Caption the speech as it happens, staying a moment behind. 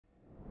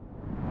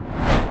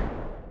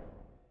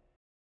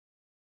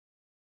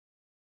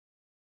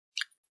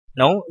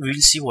Now we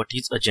will see what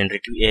is a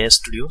generative AI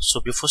studio.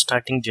 So before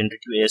starting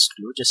generative AI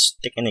studio, just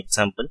take an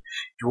example.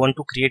 You want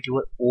to create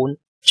your own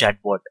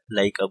chatbot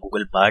like a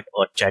Google Bard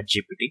or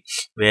ChatGPT,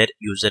 where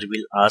user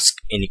will ask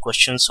any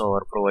questions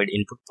or provide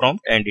input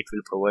prompt, and it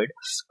will provide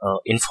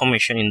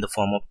information in the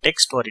form of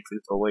text, or it will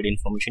provide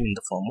information in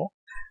the form of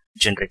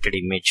generated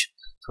image.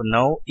 So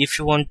now if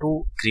you want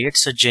to create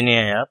such Gen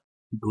AI app,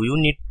 do you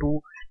need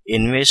to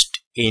invest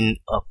in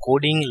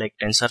coding like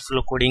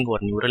TensorFlow coding or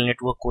neural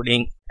network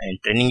coding and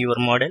training your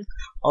model,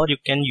 or you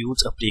can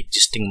use a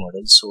pre-existing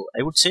model? So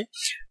I would say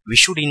we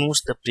should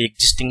use the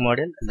pre-existing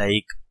model,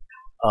 like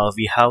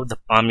we have the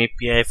Palm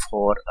API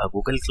for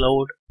Google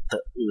Cloud,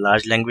 the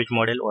large language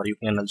model, or you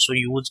can also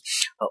use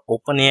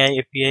OpenAI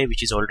API,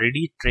 which is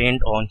already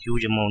trained on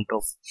huge amount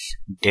of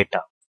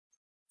data.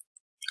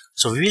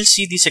 So we will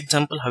see this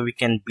example how we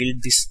can build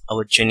this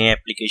our Gen AI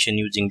application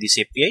using these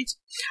APIs.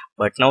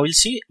 But now we'll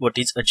see what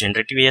is a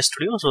generative AI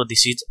studio. So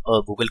this is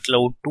a Google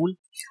Cloud tool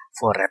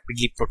for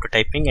rapidly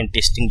prototyping and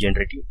testing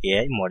generative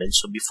AI models.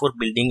 So before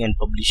building and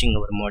publishing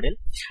our model,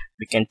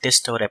 we can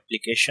test our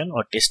application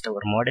or test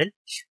our model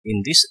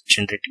in this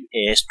generative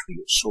AI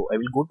studio. So I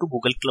will go to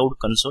Google Cloud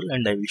console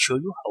and I will show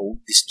you how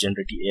this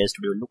generative AI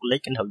studio look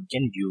like and how we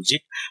can use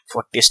it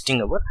for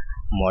testing our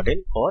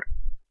model or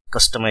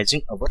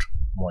customizing our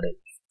model.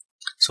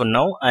 So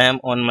now I am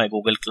on my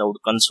Google Cloud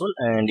console,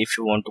 and if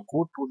you want to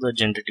go to the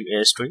generative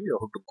AI studio, you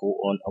have to go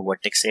on a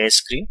Vertex AI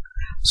screen.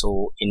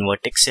 So in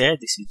Vertex AI,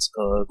 this is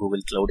a Google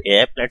Cloud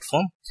AI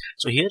platform.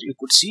 So here you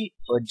could see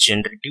a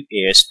generative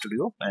AI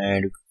studio,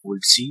 and you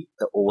would see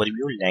the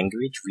overview,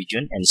 language,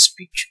 vision, and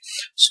speech.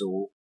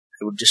 So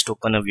I would just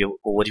open a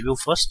overview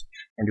first,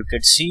 and you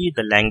can see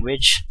the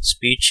language,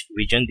 speech,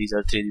 vision. These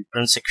are three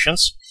different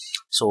sections.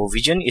 So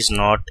vision is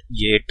not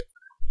yet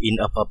in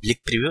a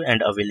public preview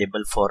and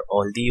available for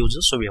all the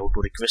users, so we have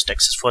to request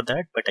access for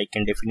that, but I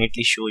can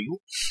definitely show you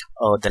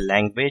the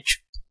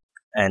language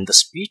and the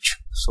speech.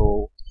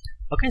 So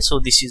okay, so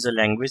this is a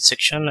language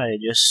section. I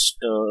just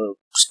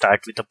start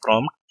with a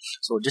prompt.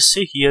 So just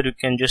say here you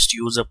can just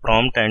use a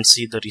prompt and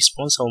see the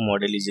response, how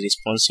model is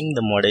responding.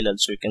 The model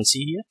also you can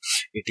see here,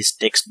 it is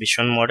text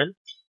vision model,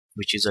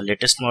 which is the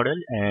latest model,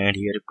 and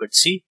here you could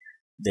see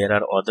there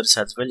are others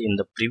as well in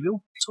the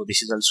preview. So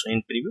this is also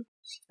in preview,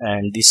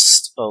 and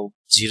this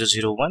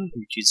 001,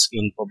 which is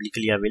in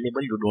publicly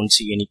available, you don't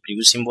see any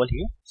preview symbol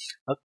here.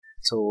 Okay,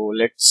 so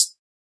let's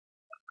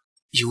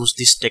use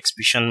this text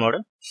vision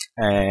model,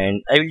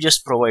 and I will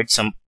just provide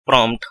some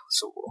prompt.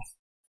 So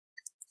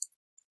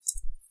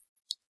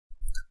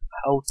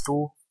how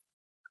to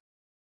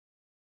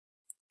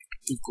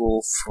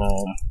go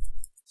from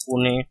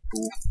Pune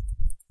to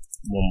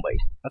Mumbai.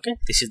 Okay,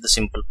 this is the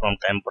simple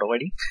prompt I am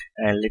providing,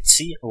 and let's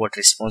see what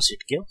response it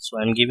gave. So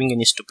I am giving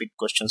any stupid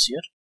questions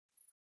here,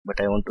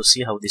 but I want to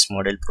see how this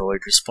model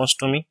provide response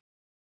to me.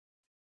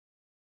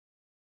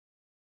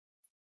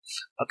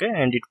 Okay,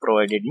 and it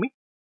provided me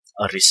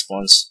a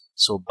response.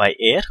 So by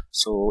air,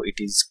 so it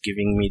is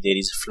giving me there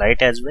is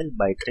flight as well.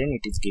 By train,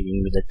 it is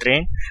giving me the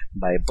train.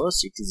 By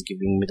bus, it is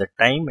giving me the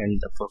time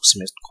and the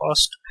approximate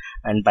cost,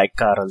 and by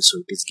car also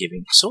it is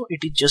giving. So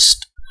it is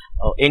just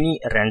any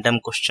random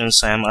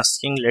questions I am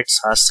asking. Let's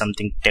ask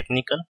something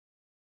technical.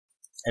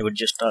 I would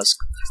just ask,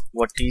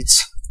 what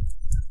is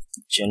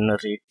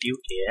generative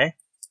AI?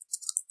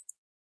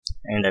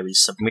 And I will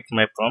submit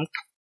my prompt.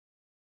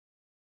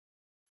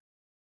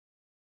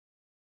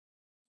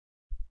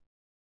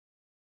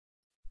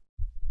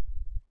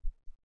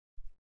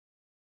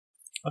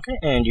 Okay,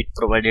 and it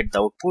provided the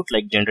output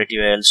like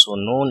generative AI, also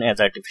known as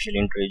artificial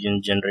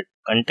intelligence, generate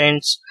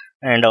contents,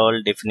 and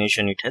all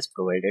definition it has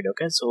provided.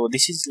 Okay, so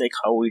this is like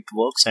how it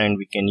works, and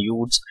we can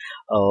use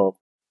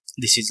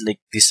this is like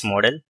this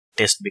model,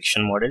 test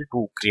vision model,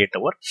 to create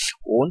our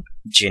own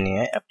Gen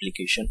AI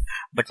application.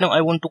 But now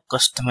I want to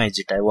customize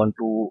it. I want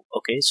to,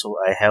 okay, so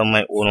I have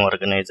my own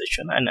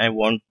organization and I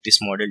want this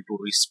model to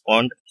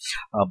respond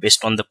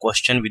based on the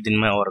question within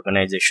my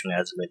organization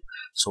as well.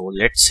 So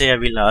let's say I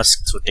will ask,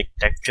 so Tech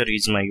Capture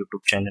is my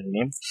YouTube channel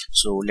name,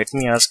 so let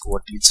me ask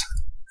what is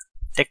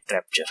Tech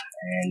Capture,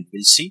 and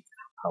we'll see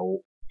how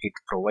it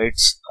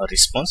provides a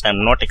response.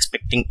 I'm not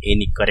expecting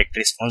any correct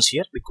response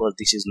here because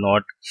this is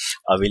not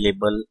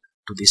available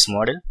to this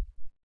model.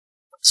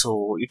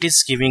 So it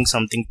is giving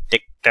something.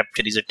 Tech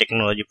Capture is a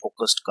technology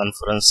focused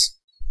conference,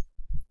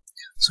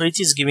 so it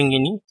is giving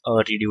any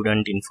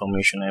redundant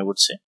information, I would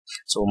say.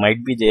 So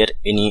might be there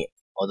any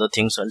other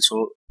things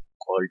also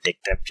called Tech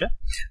Capture,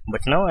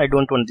 but now I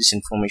don't want this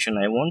information.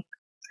 I want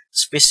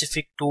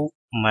specific to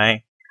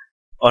my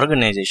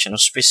organization,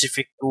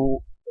 specific to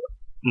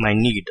my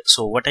need.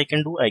 So what I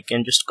can do, I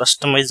can just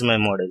customize my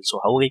model. So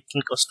how I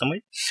can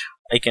customize?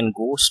 I can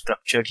go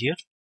structured here.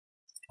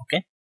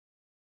 Okay,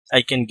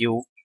 I can give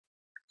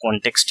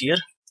context here.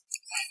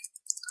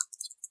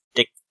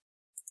 Tech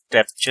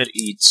Capture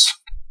is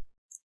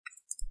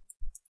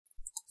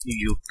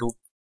YouTube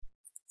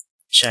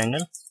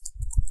channel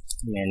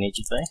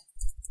managed by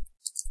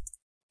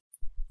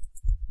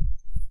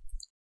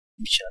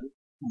Vishal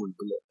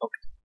Bulbul.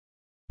 Okay,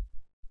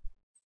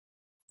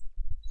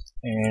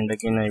 and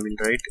again I will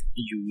write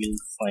you will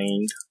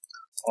find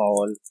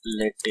all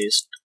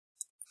latest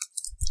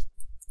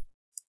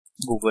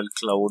Google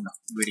Cloud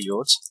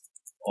videos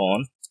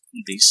on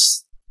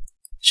this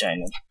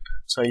channel.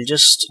 So I'll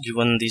just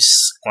given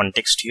this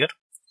context here,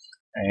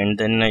 and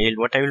then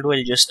what I will do,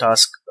 I'll just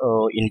ask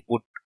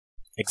input,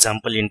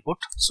 example input.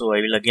 So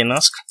I will again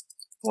ask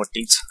what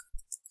is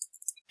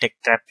tech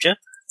capture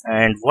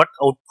and what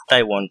output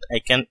I want. I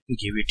can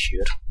give it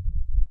here.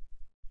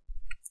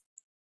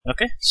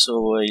 Okay,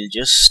 so I'll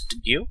just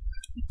give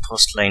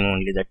first line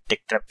only, that tech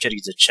capture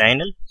is a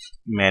channel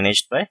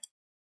managed by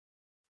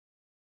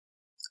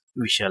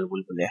Vishal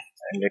Bulbule,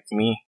 and let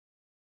me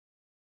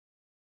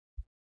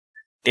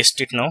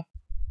test it now.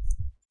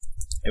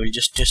 I will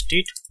just test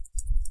it,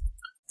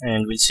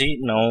 and we'll see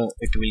now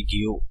it will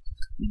give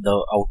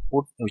the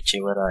output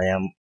whichever I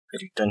am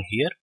written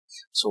here.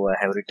 So I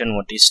have written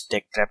what is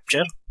tech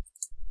capture,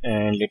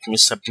 and let me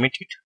submit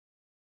it.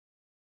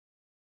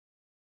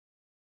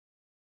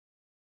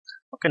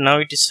 Okay, now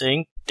it is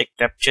saying tech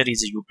capture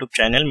is a YouTube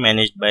channel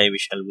managed by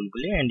Vishal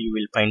Bulbule, and you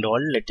will find all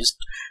latest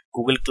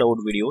Google Cloud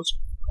videos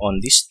on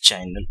this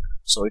channel.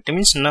 So it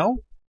means now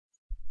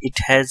it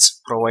has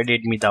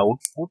provided me the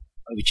output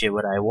whichever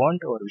I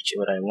want or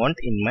whichever I want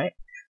in my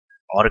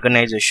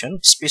organization,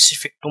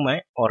 specific to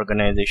my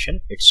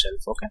organization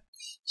itself. Okay,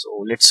 so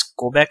let's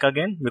go back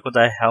again because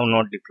I have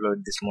not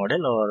deployed this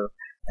model, or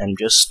I'm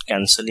just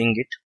cancelling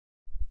it.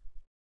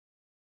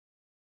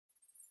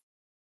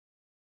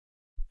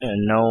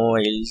 And now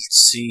I'll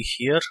see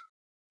here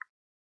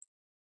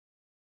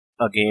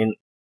again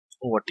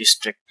what is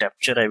tech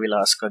capture. I will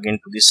ask again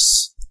to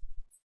this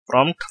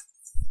prompt.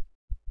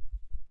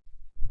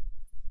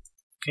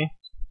 Okay,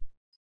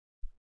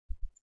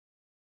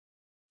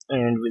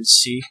 and we'll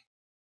see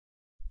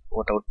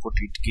what output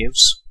it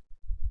gives.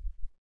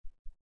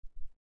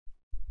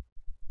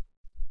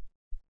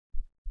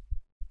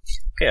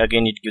 Okay,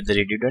 again it gives the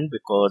redundant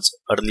because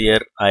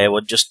earlier I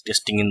was just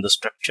testing in the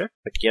structure,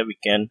 but here we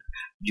can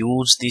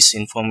use this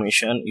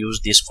information, use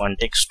this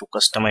context to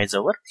customize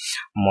our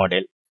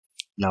model.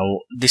 Now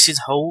this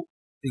is how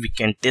we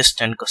can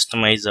test and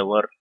customize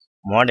our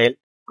model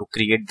to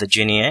create the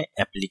GenAI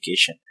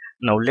application.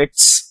 Now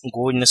let's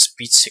go in the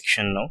speech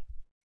section now.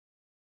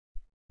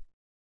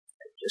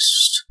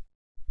 Just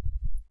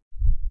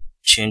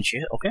change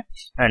here. Okay,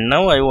 and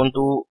now I want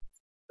to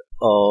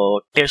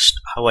test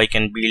how I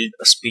can build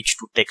a speech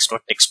to text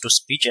or text to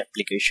speech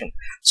application.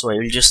 So I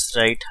will just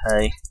write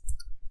hi,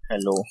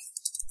 hello,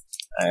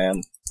 I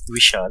am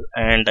Vishal,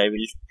 and I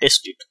will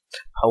test it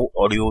how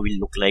audio will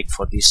look like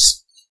for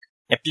this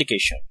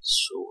application.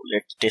 So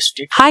let's test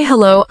it. Hi,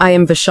 hello, I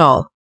am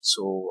Vishal.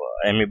 So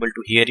I am able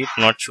to hear it.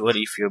 Not sure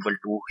if you're able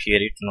to hear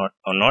it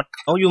or not.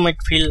 Now you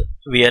might feel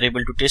we are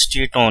able to test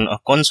it on a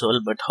console,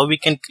 but how we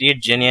can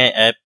create GenAI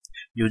app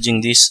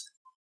using this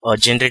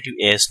Generative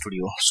AI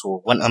Studio. So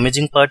one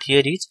amazing part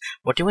here is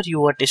whatever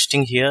you are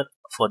testing here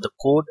for the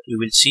code, you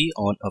will see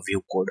on a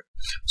view code.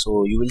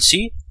 So you will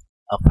see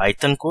a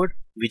Python code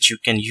which you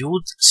can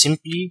use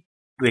simply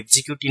to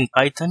execute in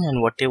Python,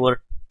 and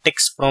whatever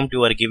text prompt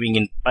you are giving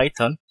in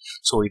Python,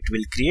 so it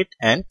will create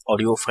an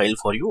audio file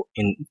for you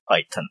in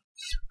Python.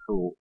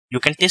 So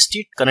you can test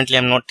it. Currently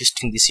I'm not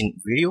testing this in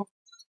video,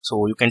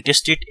 so you can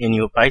test it in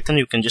your Python.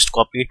 You can just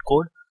copy it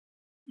code.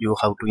 You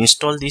have to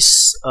install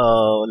these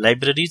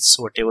libraries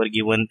whatever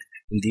given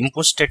in the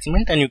import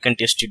statement, and you can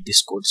test it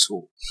this code.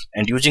 So,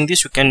 and using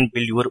this you can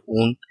build your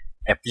own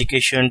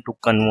application to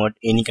convert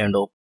any kind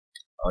of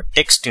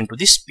text into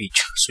this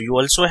speech. So you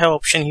also have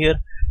option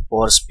here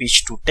for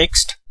speech to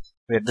text,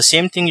 where the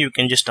same thing you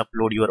can just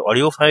upload your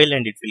audio file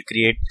and it will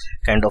create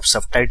kind of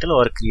subtitle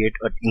or create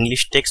an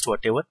English text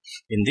whatever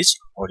in this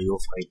audio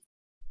file.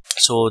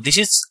 So this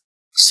is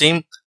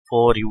same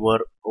for your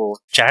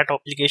chat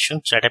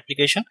application.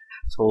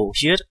 So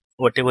here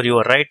whatever you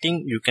are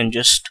writing, you can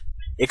just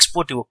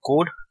export your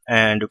code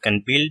and you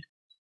can build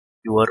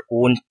your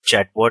own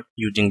chatbot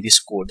using this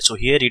code. So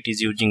here it is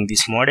using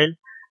this model,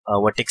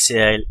 Vertex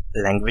AI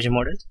language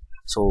model.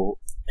 So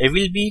I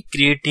will be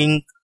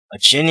creating a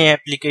GenAI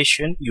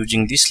application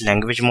using this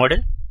language model.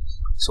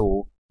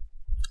 So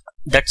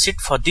that's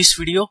it for this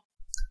video.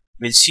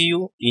 We'll see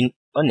you in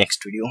a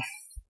next video.